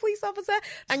to a police officer?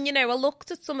 And, I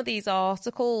looked at some of these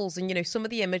articles and, some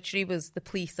of the imagery was the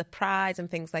police at Pride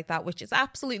and things like that, which is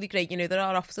absolutely great. There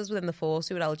are officers within the force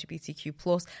who are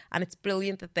LGBTQ+, and it's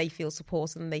brilliant that they feel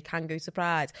supported and they can go to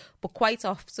Pride. But quite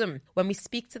often, when we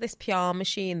speak to this PR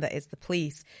machine that is the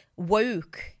police,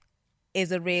 woke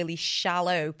is a really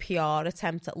shallow PR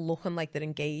attempt at looking like they're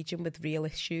engaging with real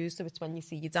issues. So it's when you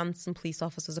see your dancing police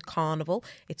officers at Carnival,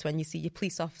 it's when you see your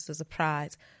police officers at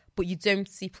Pride. But you don't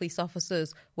see police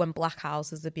officers when black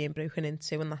houses are being broken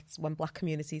into, and that's when black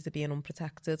communities are being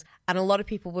unprotected. And a lot of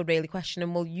people were really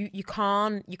questioning, well, you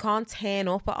can't turn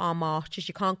up at our marches,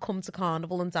 you can't come to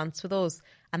Carnival and dance with us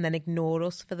and then ignore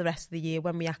us for the rest of the year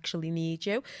when we actually need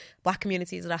you. Black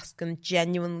communities are asking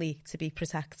genuinely to be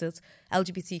protected.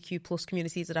 LGBTQ+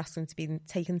 communities are asking to be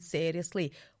taken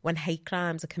seriously when hate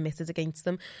crimes are committed against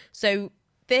them. So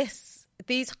these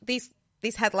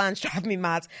headlines drive me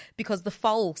mad because they're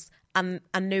false and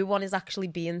no one is actually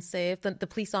being saved. The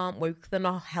police aren't woke. They're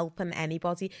not helping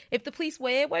anybody. If the police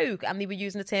were woke and they were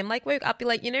using a term like woke, I'd be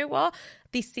like, you know what?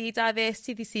 They see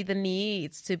diversity. They see the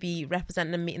needs to be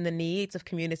representing and meeting the needs of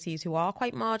communities who are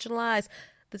quite marginalised.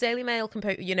 The Daily Mail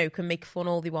can make fun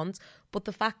all they want, but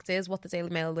the fact is what the Daily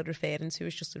Mail are referring to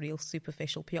is just a real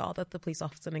superficial PR that the police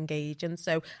often engage in.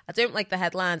 So I don't like the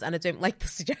headlines and I don't like the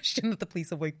suggestion that the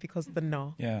police are woke, because they're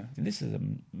not. Yeah, this is a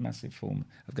massive form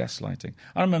of gaslighting.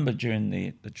 I remember during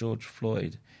the George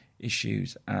Floyd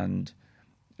issues, and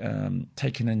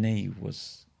taking a knee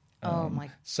was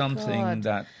something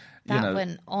that... That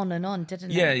went on and on,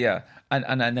 didn't it? Yeah.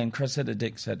 And then Cressida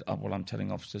Dick said, oh, well, I'm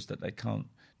telling officers that they can't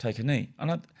take a knee.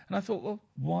 And I thought, well,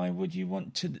 why would you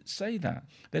want to say that?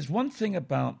 There's one thing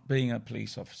about being a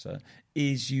police officer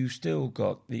is you still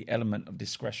got the element of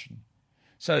discretion.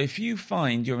 So if you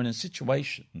find you're in a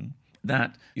situation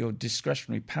that your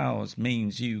discretionary powers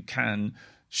means you can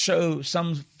show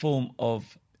some form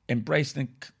of embracing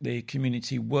the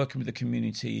community, working with the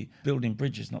community, building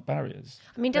bridges, not barriers.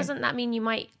 I mean, doesn't that mean you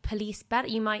might police better?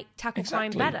 You might tackle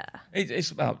crime better?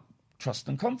 It's about trust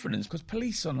and confidence, because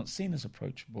police are not seen as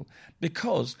approachable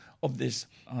because of this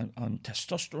I'm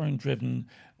testosterone-driven,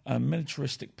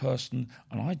 militaristic person,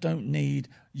 and I don't need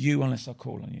you unless I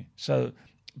call on you. So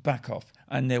back off.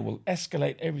 And they will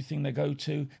escalate everything they go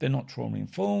to. They're not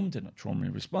trauma-informed, they're not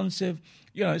trauma-responsive.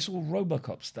 It's all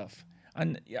Robocop stuff.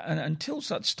 And until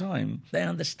such time, they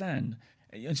understand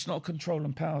it's not a control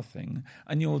and power thing,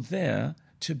 and you're there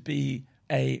to be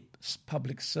a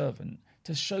public servant,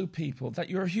 to show people that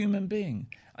you're a human being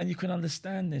and you can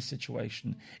understand their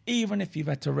situation. Even if you've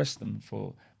had to arrest them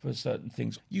for certain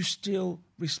things, you still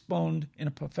respond in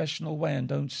a professional way and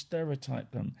don't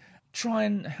stereotype them. Try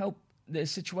and help their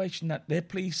situation, that their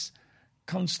police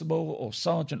constable or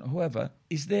sergeant or whoever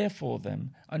is there for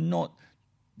them and not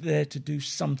there to do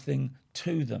something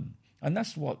to them. And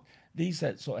that's what these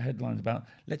sort of headlines about.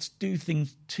 Let's do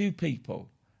things to people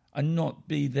and not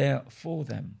be there for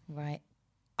them. Right.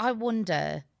 I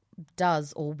wonder,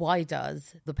 why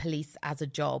does the police as a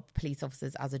job, police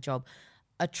officers as a job,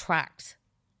 attract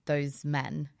those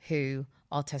men who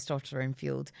are testosterone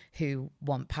fueled, who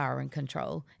want power and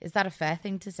control? Is that a fair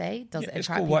thing to say? Does it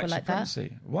attract people like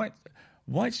supremacy. That?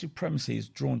 White supremacy is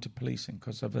drawn to policing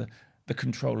because of the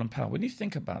control and power. When you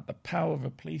think about the power of a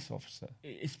police officer,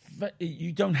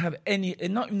 you don't have any,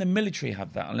 not even the military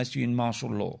have that unless you're in martial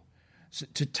law. So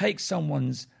to take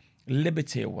someone's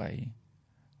liberty away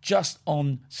just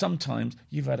on sometimes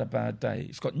you've had a bad day.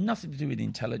 It's got nothing to do with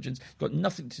intelligence. It's got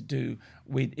nothing to do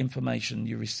with information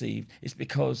you received. It's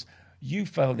because you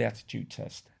failed the attitude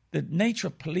test. The nature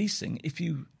of policing, if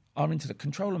you are into the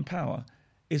control and power,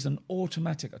 is an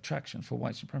automatic attraction for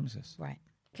white supremacists. Right.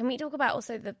 Can we talk about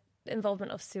also the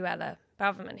involvement of Suella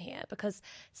Braverman here? Because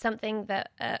something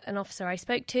that an officer I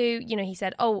spoke to, he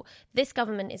said, this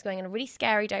government is going in a really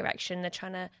scary direction. They're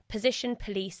trying to position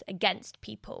police against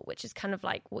people, which is kind of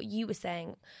like what you were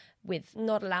saying with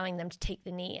not allowing them to take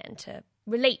the knee and to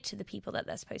relate to the people that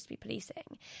they're supposed to be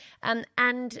policing.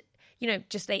 And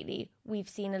just lately, we've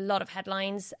seen a lot of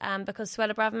headlines because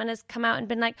Suella Braverman has come out and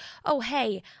been like,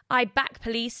 hey, I back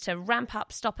police to ramp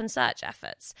up stop and search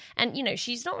efforts. And,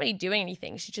 she's not really doing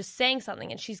anything. She's just saying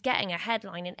something and she's getting a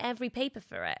headline in every paper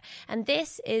for it. And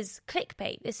this is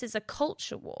clickbait. This is a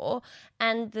culture war.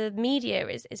 And the media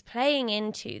is playing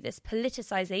into this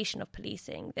politicization of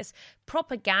policing, this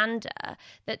propaganda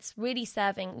that's really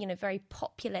serving, very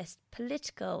populist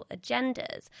political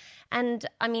agendas. And,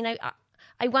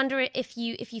 I wonder if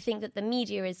you think that the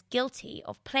media is guilty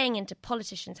of playing into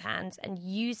politicians' hands and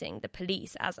using the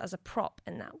police as a prop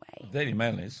in that way. Daily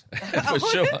Mail is, for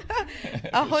sure.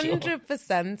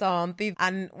 100% aren't they?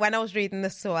 And when I was reading the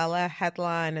Suella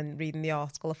headline and reading the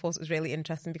article, I thought it was really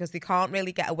interesting because they can't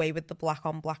really get away with the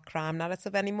black-on-black crime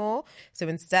narrative anymore. So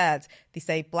instead, they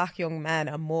say black young men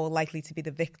are more likely to be the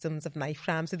victims of knife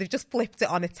crime. So they've just flipped it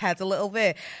on its head a little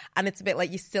bit. And it's a bit like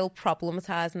you're still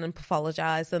problematising and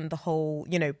pathologising the whole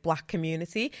black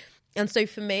community. And so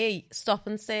for me, stop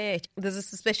and search, there's a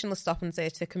suspicion of stop and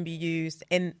search that can be used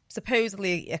in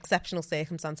supposedly exceptional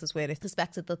circumstances where it's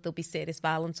suspected that there'll be serious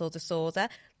violence or disorder.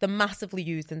 They're massively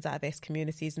used in diverse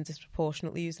communities and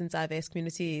disproportionately used in diverse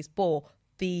communities. But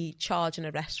the charge and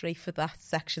arrest rate for that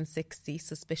Section 60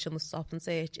 suspicion of stop and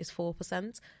search is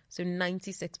 4%. So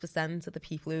 96% of the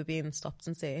people who are being stopped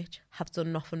and searched have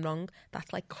done nothing wrong.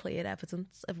 That's like clear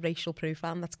evidence of racial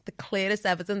profiling. That's the clearest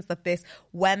evidence that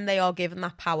when they are given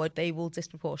that power, they will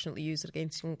disproportionately use it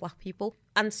against young black people.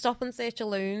 And stop and search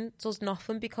alone does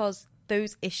nothing because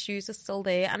those issues are still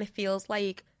there, and it feels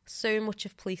like so much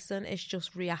of policing is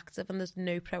just reactive and there's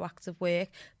no proactive work.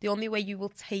 The only way you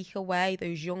will take away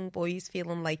those young boys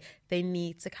feeling like they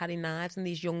need to carry knives and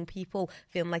these young people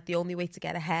feeling like the only way to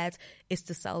get ahead is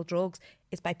to sell drugs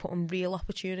is by putting real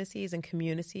opportunities in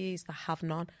communities that have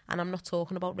none. And I'm not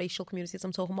talking about racial communities,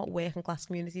 I'm talking about working class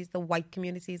communities, the white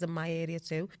communities in my area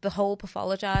too. The whole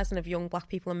pathologising of young black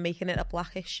people and making it a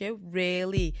black issue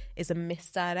really is a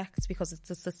misdirect because it's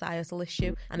a societal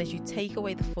issue. And as you take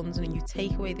away the funding and you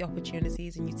take away the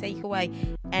opportunities and you take away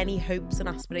any hopes and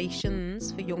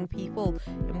aspirations for young people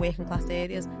in working class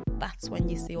areas, that's when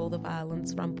you see all the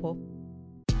violence ramp up.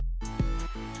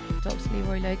 Dr.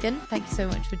 Leroy Logan, thank you so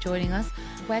much for joining us.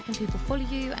 Where can people follow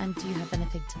you, and do you have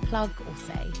anything to plug or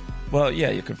say? Well, yeah,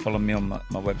 you can follow me on my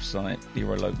website,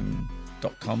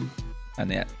 leroylogan.com,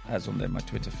 and it has on there my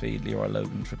Twitter feed, Leroy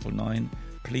Logan 999.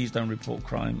 Please don't report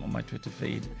crime on my Twitter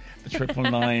feed. The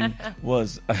 999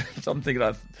 was something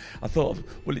that I thought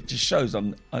of. Well, it just shows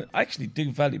I actually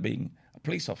do value being a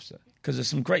police officer because there's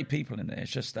some great people in there.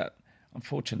 It's just that,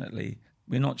 unfortunately,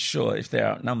 we're not sure if they're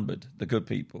outnumbered, the good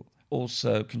people.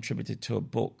 Also contributed to a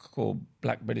book called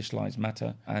Black British Lives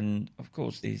Matter. And, of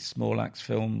course, the Small Axe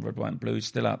film, Red, White and Blue, is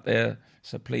still out there.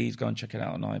 So please go and check it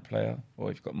out on iPlayer, or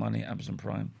if you've got money, Amazon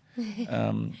Prime.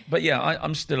 But, yeah,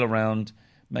 I'm still around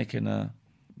making an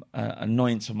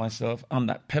annoyance of myself. I'm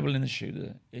that pebble in the shoe,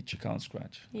 the itch you can't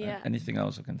scratch. Yeah. Anything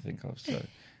else I can think of. So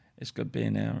it's good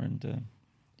being there and,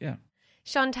 yeah.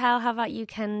 Chantelle, how about you?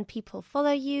 Can people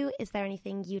follow you? Is there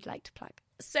anything you'd like to plug?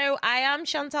 So I am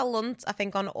Chantelle Lunt, I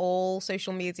think, on all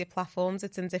social media platforms.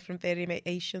 It's in different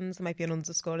variations. There might be an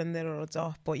underscore in there or a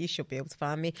dot, but you should be able to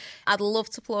find me. I'd love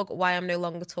to plug Why I'm No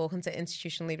Longer Talking to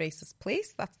Institutionally Racist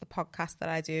Police. That's the podcast that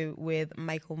I do with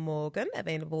Michael Morgan,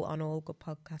 available on all good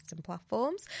podcasting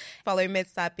platforms. Follow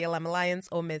Midside BLM Alliance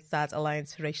or Midside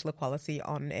Alliance for Racial Equality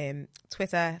on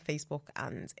Twitter, Facebook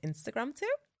and Instagram too.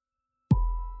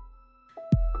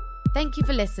 Thank you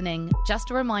for listening.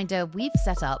 Just a reminder, we've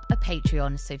set up a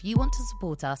Patreon, so if you want to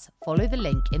support us, follow the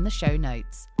link in the show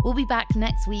notes. We'll be back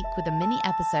next week with a mini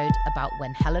episode about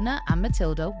when Helena and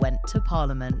Matilda went to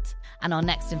Parliament, and our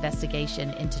next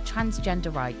investigation into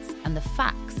transgender rights and the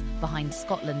facts behind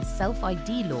Scotland's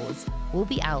self-ID laws will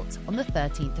be out on the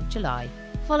 13th of July.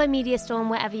 Follow Media Storm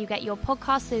wherever you get your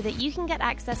podcasts so that you can get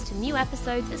access to new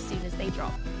episodes as soon as they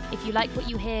drop. If you like what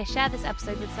you hear, share this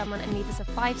episode with someone and leave us a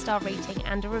 5-star rating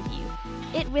and a review.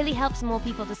 It really helps more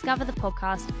people discover the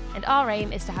podcast, and our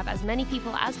aim is to have as many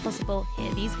people as possible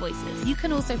hear these voices. You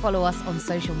can also follow us on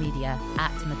social media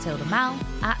at Matilda Mal,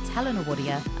 at Helena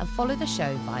Warrior, and follow the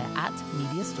show via at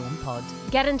Media Storm Pod.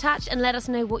 Get in touch and let us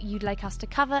know what you'd like us to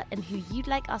cover and who you'd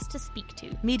like us to speak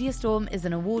to. Media Storm is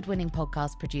an award-winning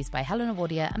podcast produced by Helena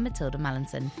Warrior and Matilda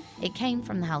Mallinson. It came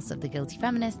from the House of the Guilty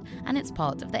Feminist, and it's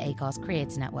part of the Acast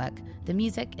Creator Network. The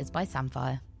music is by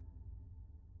Samfire.